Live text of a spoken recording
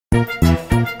What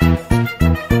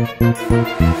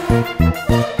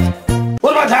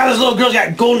about how this little girl's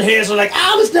got golden hair, so like,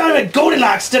 oh, let's down at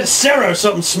Goldilocks instead of Sarah or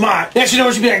something smart. Next you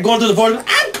know, she'd be like going through the forest,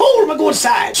 I'm cold, I'm gonna go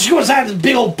inside. So she goes inside this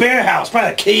big old bear house,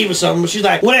 probably a cave or something, but she's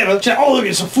like, whatever. She's like, oh, look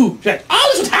at some food. She's like, oh,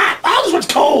 this one's hot, oh, this one's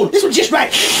cold, this one's just right.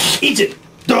 Eats it.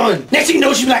 Done. Next thing you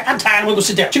know, she'd be like, I'm tired, I'm gonna go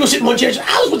sit down. She go sit in one chair, she's like,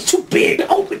 oh, this one's too big.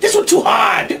 Oh, this one's too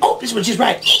hard. Oh, this one's just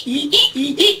right.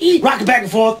 Rocking back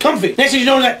and forth, comfy. Next thing you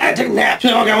know, she's like, I take a nap.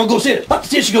 She's like, okay, I'm gonna go sit. Up the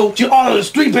stairs she go. She oh,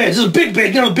 there's 3 beds. This is a big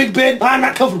bed. Get on a big bed. I'm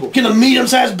not comfortable. Get a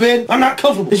medium-sized bed. I'm not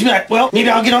comfortable. And she'd be like, well, maybe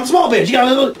I'll get on the small bed. She got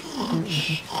a little.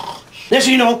 Next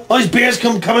thing you know, all these bears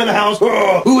come in the house.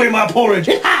 Oh, who ate my porridge?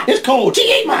 It's hot. It's cold. She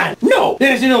ate mine. No.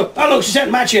 Next thing you know, oh look, she sat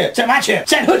in my chair. Sat in my chair.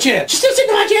 Sat in her chair. She's still sitting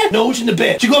in my chair. No, she's in the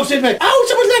bed. She go upstairs and be like, oh,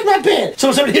 someone left my bed.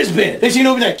 Someone slept in his bed. Next thing you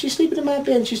know, be like, she's sleeping in my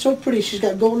bed. She's so pretty. She's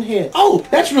got golden hair. Oh,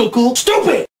 that's real cool.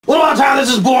 Stupid. What about the time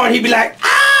this is born? He'd be like,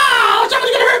 ah,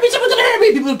 someone's gonna hurt me. Someone's gonna hurt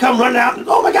me. People would come running out. And,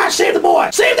 oh my gosh, save the boy.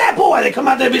 Save that boy. They come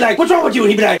out there and be like, what's wrong with you?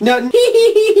 And he'd be like, nothing.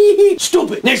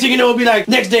 Stupid. Next thing you know, it'd be like,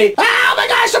 next day, oh my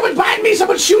gosh, someone's biting me.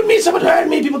 Someone's shooting me. Someone's hurting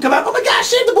me. People come out, oh my gosh,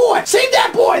 save the boy. Save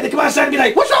that boy. They come outside and be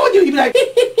like, what's wrong with you? He'd be like,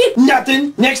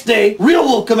 nothing. Next day, real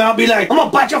wolf come out and be like, I'm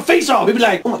gonna bite your face off. He'd be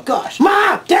like, oh my gosh,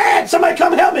 Mom, Dad, somebody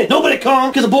come help me. Nobody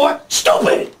come because the boy,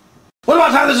 stupid. What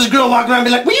about time this girl walking around and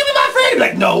be like, will you be my friend? Be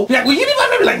like, no. Be like, will you be my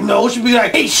friend? Be like, no. She'd be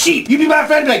like, hey, sheep, you be my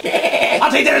friend? Be like, yeah.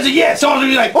 I'll take that as a yes. So I'll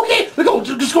be like, okay, we go,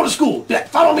 just go to school. Be like,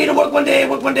 follow me to work one day,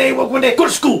 work one day, work one day, go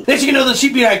to school. Next thing you know, the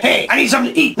sheep be like, hey, I need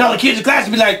something to eat. Now the kids in class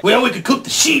would be like, well, we could cook the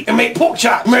sheep and make pork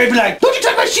chops. And Mary be like, don't you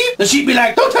touch my sheep. The sheep be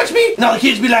like, don't touch me. Now the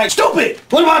kids be like, stupid.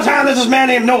 What about time there's this man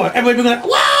named Noah? Everybody be like,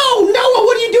 whoa, Noah,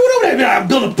 what are you doing over there? Be like, I'm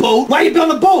building a boat. Why are you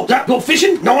building a boat? Go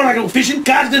fishing? No, I'm not gonna go fishing.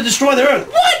 God's gonna destroy the earth.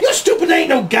 What? You're stupid. There ain't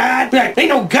no God. Be like, ain't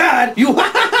no God. You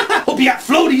hope you got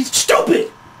floaties. Stupid.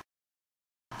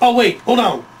 Oh wait, hold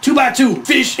on. 2x2.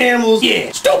 Fish, animals,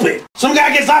 yeah. Stupid. Some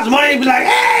guy gets lots of money and be like,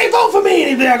 hey, vote for me. And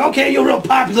he'd be like, okay, you're real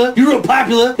popular. You're real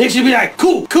popular. They should be like,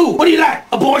 cool, cool. What do you like?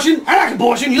 Abortion? I like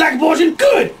abortion. You like abortion?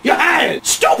 Good. You're hired.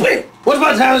 Stupid. What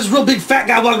about time this real big fat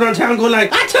guy walking around town going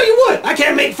like, I tell you what, I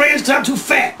can't make friends because I'm too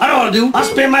fat. I know what I'll do. I'll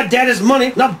spend my daddy's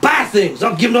money and I'll buy things.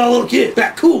 I'll give them to all the little kids. Be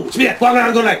like, cool. So be like, walking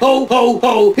around going like, ho, ho,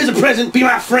 ho, here's a present, be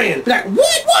my friend. Be like,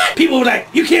 what? People were like,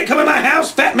 you can't come in my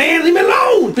house, fat man, leave me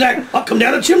alone. Be like, I'll come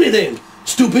down the chimney then.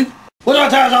 Stupid. What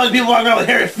about times all these people walking around with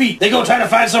hairy feet? They go try to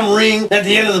find some ring at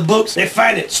the end of the books. They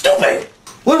find it. Stupid.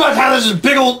 What about how there's this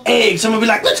big old egg? Someone will be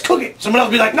like, let's cook it. Someone else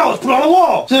will be like, no, let's put it on the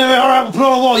wall. So they're like, all right, we'll put it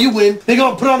on the wall, you win. They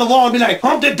go put it on the wall and be like,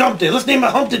 Humpty Dumpty. Let's name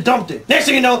it Humpty Dumpty. Next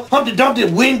thing you know, Humpty Dumpty,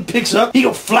 wind picks up. He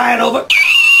go flying over.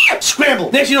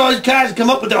 Scramble. Next thing you know, all these guys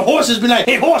come up with their horses, be like,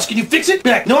 hey, horse, can you fix it?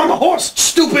 Be like, no, I'm a horse.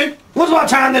 Stupid. What's about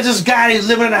time there's this guy, he's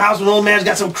living in a house with an old man's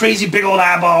got some crazy big old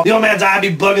eyeball. The old man's eye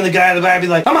be bugging the guy in the back, be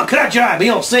like, I'm gonna cut out your eye. But he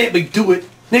don't say it, but he do it.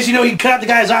 Next thing you know, he cut out the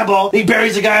guy's eyeball, and he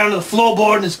buries the guy under the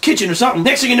floorboard in his kitchen or something.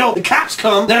 Next thing you know, the cops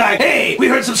come, they're like, hey, we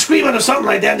heard some screaming or something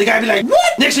like that, and the guy be like,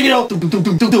 what? Next thing you know,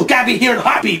 guy be hearing a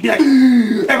heartbeat, be like,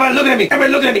 everybody looking at me,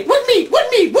 everybody looking at me, what me,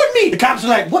 what me, what me? The cops are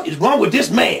like, what is wrong with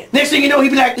this man? Next thing you know, he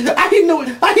be like, I hear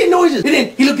noises. And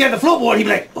then he looked at the floorboard, and he be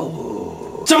like,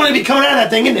 oh. Someone be coming out of that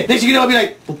thing, isn't it? Next thing you know, he'll be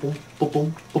like, boom, boom, boom,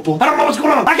 boom, boom, boom. I don't know what's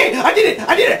going on. I did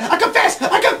it, I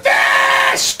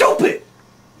confess, stupid.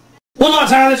 One more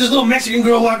time, there's this little Mexican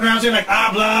girl walking around saying like,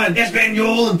 habla and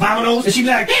español and vámonos. And she'd be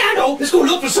like, hey, I know, let's go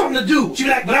look for something to do. She'd be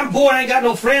like, but I'm bored, I ain't got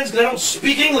no friends because I don't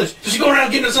speak English. So she go around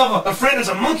getting herself a friend that's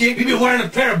a monkey. He'd be wearing a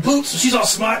pair of boots, so she's all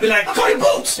smart, be like, I'll call you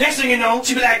Boots. Next thing you know,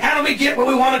 she'd be like, how do we get where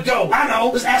we want to go? I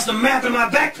know, let's ask the map in my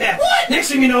backpack. What?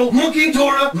 Next thing you know, monkey,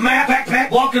 Dora, map,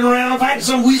 backpack, walking around, fighting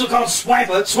some weasel called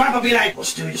Swiper. Swiper be like, well,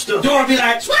 steal your stuff. Dora be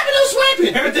like, swipe it, no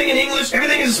swiping. Everything in English,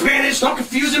 everything is in Spanish. Don't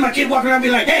confuse him. My kid walking around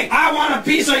be like, hey, I want a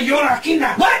piece of your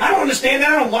quina. What? I don't understand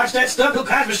that. I don't watch that stuff. Bill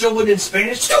Cosby show wasn't in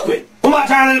Spanish. Stupid. One more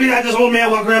time, it'll be like this old man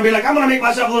walking around and be like, I'm gonna make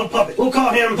myself a little puppet. We'll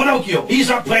call him Pinocchio. He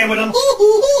start playing with him.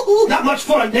 Not much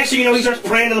fun. Next thing you know, he starts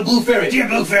praying to the Blue Fairy. Dear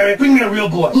Blue Fairy, bring me a real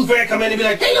boy. Blue Fairy come in and be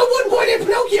like, hey, no wooden boy named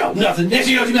Pinocchio. Nothing. Next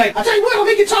thing you know, she'll be like, I'll tell you what, I'll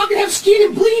make you talk and have skin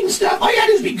and bleed and stuff. All you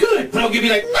gotta do is be good. Pinocchio be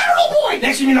like, not a real boy.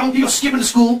 Next thing you know, he goes skipping to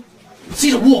school.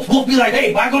 Sees a wolf. Wolf be like,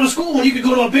 hey, why go to school when you could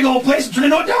go to a big old place and turn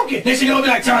into a donkey? Next thing you know, be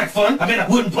like, sound like fun. I've been a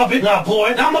wooden puppet, now a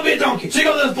boy. Now I'm gonna be a donkey. So you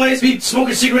go to this place, be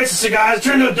smoking cigarettes and cigars,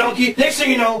 turn into a donkey. Next thing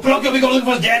you know, Pinocchio be go looking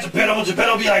for his dad, Geppetto.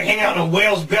 Geppetto be like hanging out in a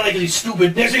whale's belly because he's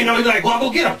stupid. Next thing you know, he be like, well, I'll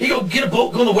go get him. He go get a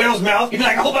boat, go in the whale's mouth. He be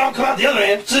like, I hope I don't come out the other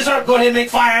end. So they start going ahead and make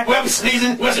fire. Whoever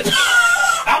sneezing, where's it?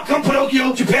 Out come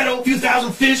Pinocchio, Geppetto, a few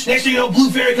thousand fish. Next thing you know, Blue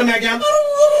Fairy come back down.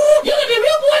 You're gonna be a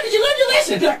real boy because you learned your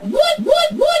lesson. Be like, what?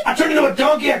 I turned into a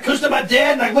donkey, I cussed at my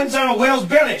dad, and I went inside a whale's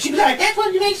belly. She'd be like, that's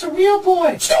what makes a real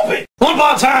boy. Stupid. One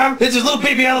upon a time, there's this little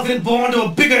baby elephant born to a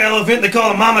bigger elephant. They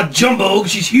call her Mama Jumbo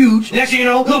because she's huge. Next thing you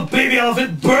know, little baby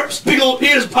elephant burps, big old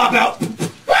ears pop out.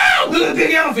 Wow! Look at the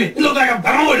big elephant. It looked like I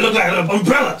don't know what it looked like, an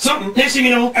umbrella, something. Next thing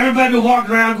you know, everybody be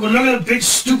walking around going, look at the big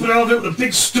stupid elephant with the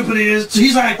big stupid ears. So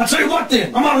he's like, I'll tell you what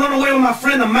then, I'm gonna run away with my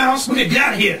friend the mouse. We're gonna get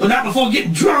out of here. But not before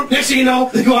getting drunk. Next thing you know,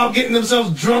 they go out getting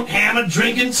themselves drunk, hammered,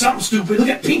 drinking, something stupid. Look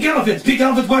at pink elephants. Pink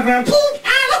elephants walking around, pink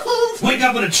elephants. Wake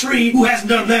up in a tree. Who hasn't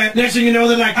done that? Next thing you know,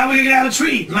 they're like, how are we gonna get out of the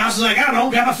tree? The mouse is like, I don't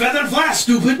know, grab a feather and fly,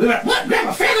 stupid. They're like, what? Grab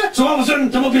a feather? So all of a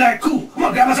sudden, someone will be like, cool, I'm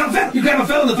gonna grab myself a feather. You grab a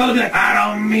feather, and the feather will be like,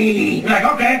 I don't mean. You're like,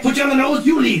 okay, put you on the nose,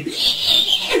 you lead.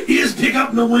 Ears pick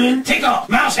up in the wind, take off.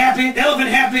 Mouse happy, the elephant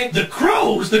happy. The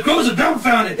crows are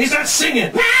dumbfounded. They start singing.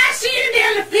 I see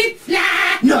an elephant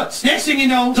fly. Nuts. Next thing you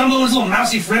know, some of his little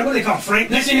mousy friend, what do they call Frank?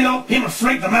 Next thing you know, him and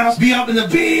Frank the mouse be up in the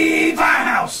big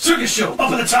firehouse. Circus show,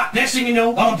 up at the top. Next thing you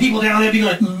know, all the people down there be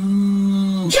going,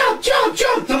 ooh, jump, jump,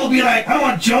 jump. Some will be like, I don't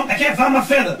want to jump, I can't find my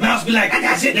feather. Mouse be like, I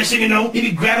got it. Next thing you know, he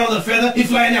be grabbing on the feather, he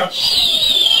flying out.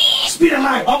 Speed of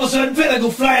light. All of a sudden, feather go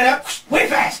flying out way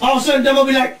fast. All of a sudden, them will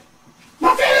be like,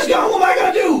 my feather's gone, what am I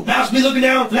gonna do? Mouse be looking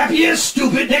down, flappy ears,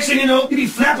 stupid. Next thing you know, he be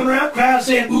flapping around, crowd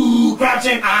saying, ooh, crowd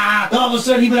saying, ah. All of a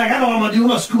sudden, he be like, I know what I'm gonna do. I'm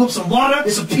gonna scoop up some water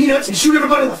and some peanuts and shoot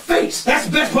everybody in the face. That's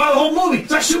the best part of the whole movie.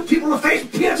 So I shoot people in the face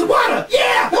with peanuts and water.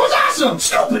 Yeah, that was awesome.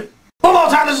 Stupid. One more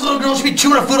time, this little girl, she be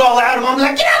chewing her food all loud, and mom's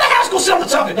like, get out of the house, go sit on the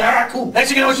tuffet. Alright, cool. Next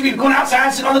thing you know, she be going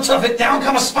outside, sitting on the tuffet. Down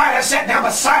come a spider, sat down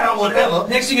beside her or whatever.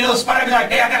 Next thing you know, the spider be like,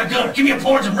 hey, I got a gun. Give me a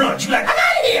porridge and run. She be like, I'm out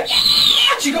of here.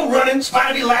 Yeah. She go running,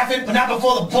 spider be laughing, but not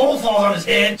before the bowl falls on his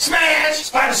head. Smash!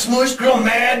 Spider smush, girl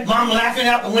mad, mom laughing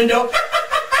out the window.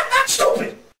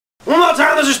 Stupid. One more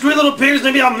time, there's just three little pigs, and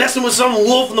they be all messing with some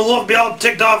wolf, and the wolf be all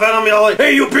ticked off at them, be all like,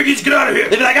 hey, you piggies, get out of here.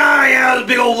 They be like, ah, yeah, this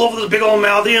big old wolf with this big old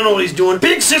mouth, he don't know what he's doing.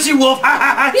 Big sissy wolf, ha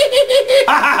ha ha,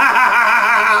 ha ha ha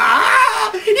ha.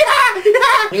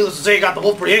 Needless to say, he got the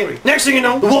wolf pretty angry. Next thing you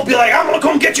know, the wolf be like, I'm gonna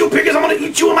come get you piggies, I'm gonna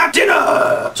eat you in my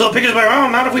dinner. So the piggies be like, oh,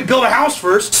 not if we build a house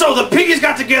first. So the piggies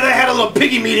got together, had a little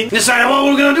piggy meeting, decided what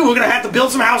we're gonna do. We're gonna have to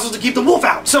build some houses to keep the wolf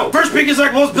out. So first piggy's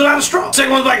like, well, let's build out of straw.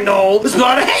 Second one's like, no, let's build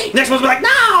out of hay. Next one's like,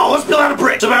 no, let's build out of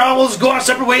brick. So we'll just go our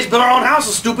separate ways, build our own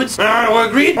houses, stupids. Alright, we're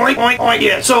agreed? Oink, oink, oink,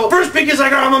 yeah. So first piggy's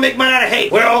like, alright, I'm gonna make mine out of hay.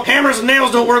 Well, hammers and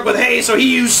nails don't work with hay, so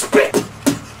he used spit.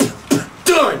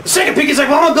 Done. The second piggy's like,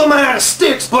 well, I'm gonna build mine out of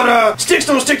sticks, but sticks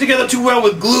don't stick together too well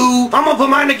with glue. I'm gonna put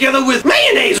mine together with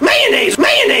mayonnaise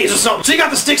or something. So he got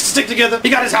the sticks to stick together, he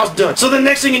got his house done. So the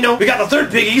next thing you know, we got the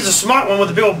third piggy, he's a smart one with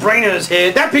a big old brain in his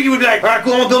head. That piggy would be like, alright,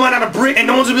 cool, I'm gonna build mine out of brick, and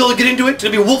no one's gonna be able to get into it. It's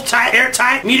gonna be wolf tight, air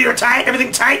tight, meteor tight,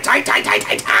 everything tight.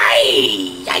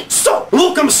 So, the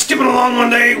wolf comes skipping along one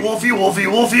day, wolfy, wolfy,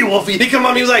 wolfy, wolfy. He come up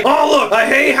and he's like, oh look, a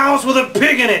hay house with a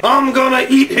pig in it. I'm gonna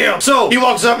eat him. So, he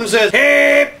walks up and says,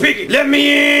 hey piggy, let me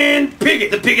in. Piggy.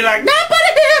 The piggy like,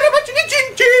 nobody here about you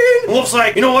chin chin. The wolf's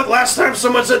like, you know what, last time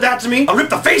someone said that to me, I ripped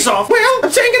the face off. Well,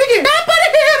 I'm saying it again. Nobody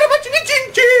here about you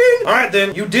chin chin. Alright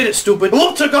then, you did it, stupid. The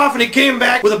wolf took off and he came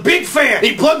back with a big fan.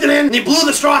 He plugged it in and he blew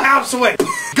the straw house away.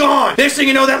 Gone. Next thing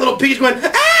you know, that little piggy's going,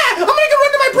 ah, I'm gonna go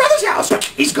run to my brother's house.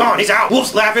 He's gone, he's out.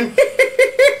 Wolf's laughing.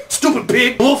 Stupid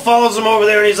pig. Wolf follows him over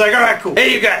there and he's like, alright, cool.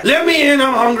 Hey, you guys, let me in,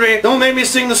 I'm hungry. Don't make me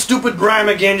sing the stupid rhyme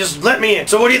again, just let me in.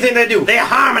 So what do you think they do? They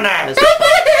harmonize.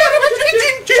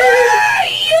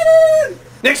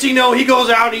 Next thing you know, he goes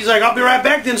out and he's like, I'll be right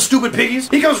back then, stupid piggies.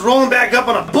 He comes rolling back up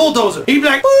on a bulldozer. He'd be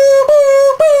like, boo,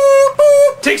 boo, boo,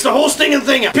 boo. Takes the whole stinging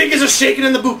thing out. Piggies are shaking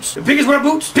in the boots. The piggies wear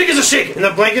boots. Piggies are shaking in the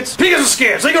blankets. Piggies are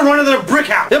scared. So they go run into their brick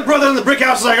house. Their brother in the brick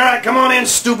house is like, alright, come on in,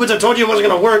 stupids. I told you it wasn't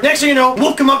gonna work. Next thing you know,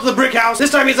 wolf come up to the brick house.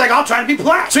 This time he's like, I'll try to be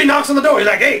polite. So he knocks on the door. He's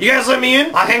like, hey, you guys let me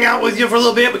in? I'll hang out with you for a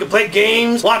little bit. We can play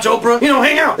games, watch Oprah, you know,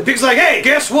 hang out. The pig's like, hey,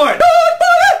 guess what?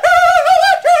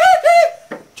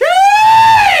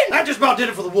 That just about did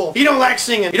it for the wolf. He don't like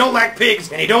singing, he don't like pigs,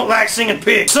 and he don't like singing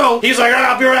pigs. So, he's like, alright,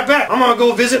 I'll be right back. I'm gonna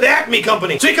go visit the Acme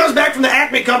Company. So he comes back from the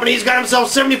Acme Company, he's got himself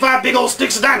 75 big old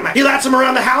sticks of dynamite. He lights them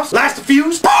around the house, lights the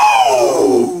fuse.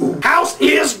 Boom! House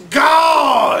is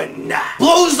gone!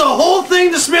 Blows the whole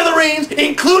thing to smithereens,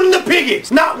 including the piggies.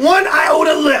 Not one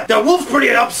iota left. The wolf's pretty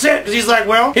upset, because he's like,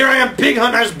 well, here I am pig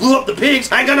hunting, I just blew up the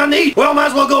pigs. I ain't got nothing to eat. Well, might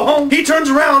as well go home. He turns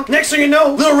around, next thing you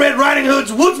know, Little Red Riding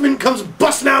Hood's woodsman comes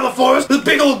busting out of the forest with a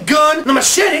big old gun and a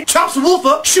machete, chops the wolf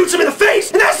up, shoots him in the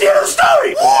face, and that's the end of the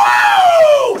story!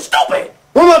 Whoa! Stupid!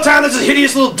 One more time, there's this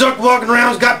hideous little duck walking around,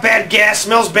 he's got bad gas,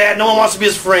 smells bad, no one wants to be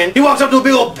his friend. He walks up to a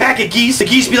big old pack of geese, the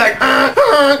geese be like,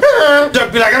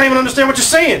 Duck be like, I don't even understand what you're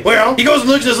saying. Well, he goes and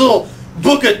looks at his little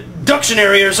book of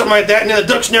dictionary or something like that, and in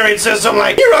the dictionary it says something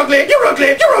like, you're ugly, you're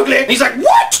ugly, you're ugly. And he's like,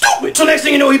 what? Stupid! stupid. So next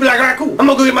thing you know, he'd be like, alright, cool. I'm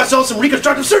gonna go get myself some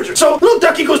reconstructive surgery. So little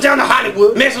ducky goes down to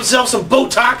Hollywood, makes himself some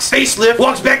Botox, facelift,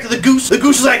 walks back to the goose. The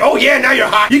goose is like, oh yeah, now you're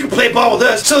hot. You can play ball with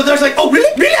us. So the duck's like, oh really?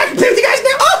 Really? I can play with you guys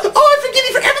now? Oh, I forgive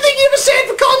you for everything you ever said,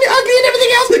 for calling me ugly and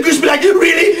everything else. The goose be like,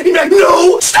 really? He'd be like,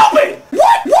 no, stupid.